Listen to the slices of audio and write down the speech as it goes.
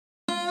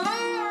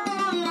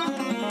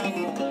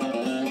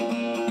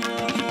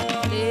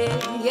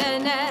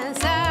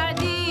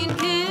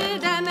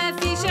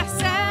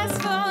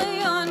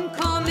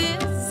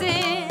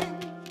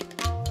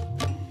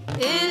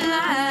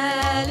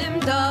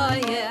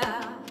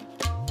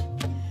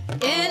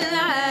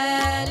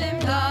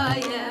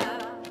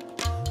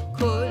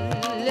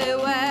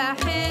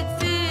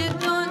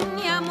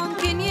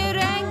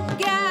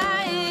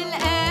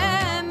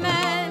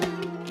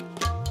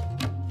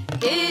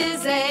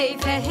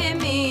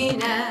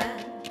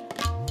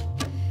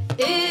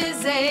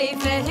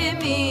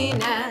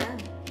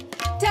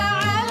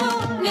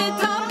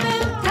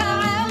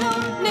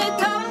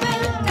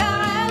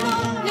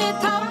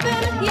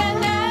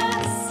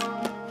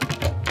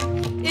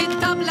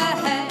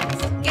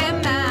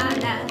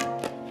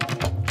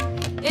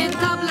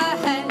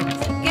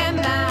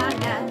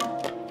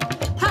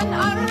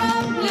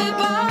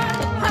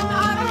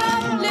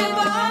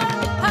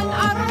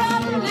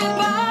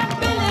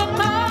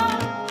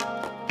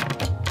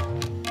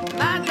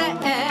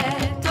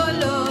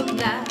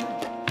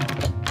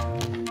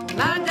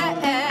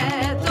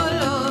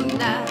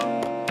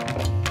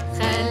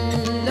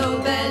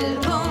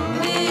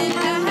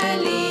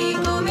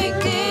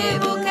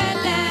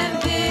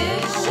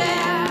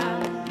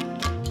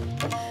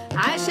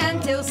عشان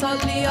توصل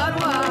لي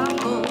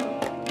أرواحهم،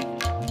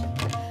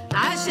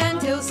 عشان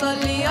توصل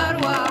لي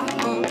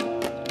أرواحهم.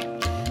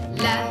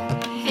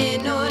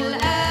 لحنوا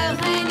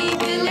الأغاني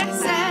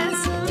بالإحساس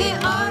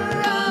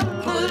تقرب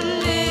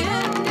كل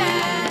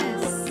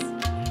الناس.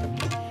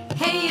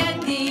 هي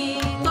دي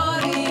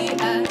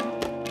طريقة،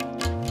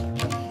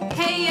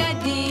 هي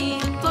دي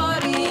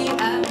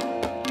طريقة.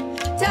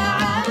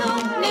 تعالوا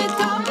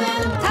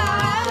نطبل،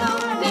 تعالوا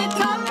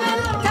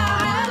نطبل،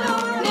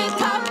 تعالوا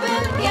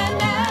نطبل يا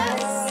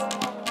ناس.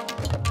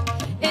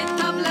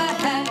 الطبلة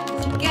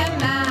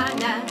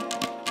هتجمعنا،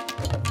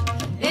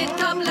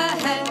 الطبلة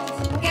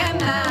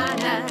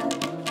هتجمعنا.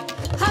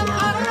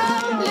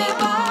 هنقرب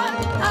لبعض،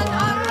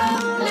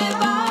 هنقرب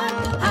لبعض،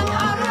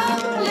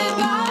 هنقرب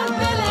لبعض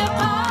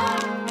بلقاء.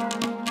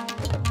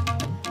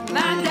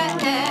 مع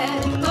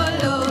دقات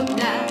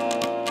قلوبنا،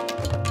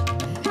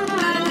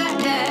 مع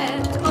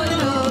دقات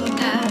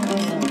قلوبنا.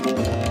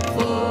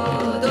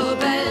 خدوا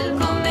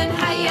بالكم من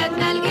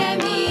حياتنا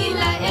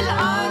الجميلة،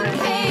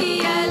 الأرض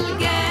هي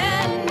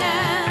الجنة.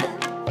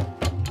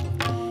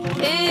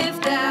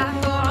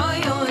 افتحوا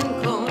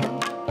عيونكم،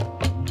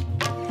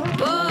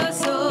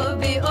 بصوا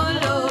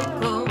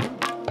بقلوبكم.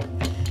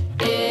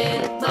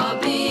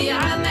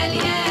 الطبيعة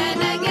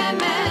مليانة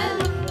جمال،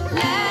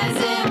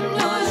 لازم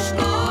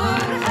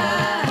نشكرها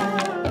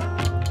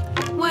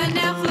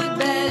وناخد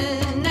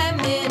بالنا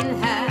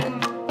منها،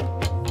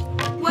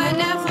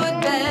 وناخد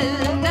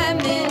بالنا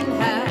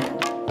منها.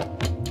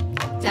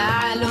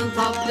 تعالوا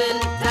نطبل،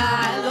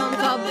 تعالوا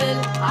نطبل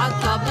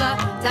عالطبلة،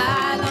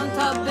 تعالوا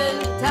نطبل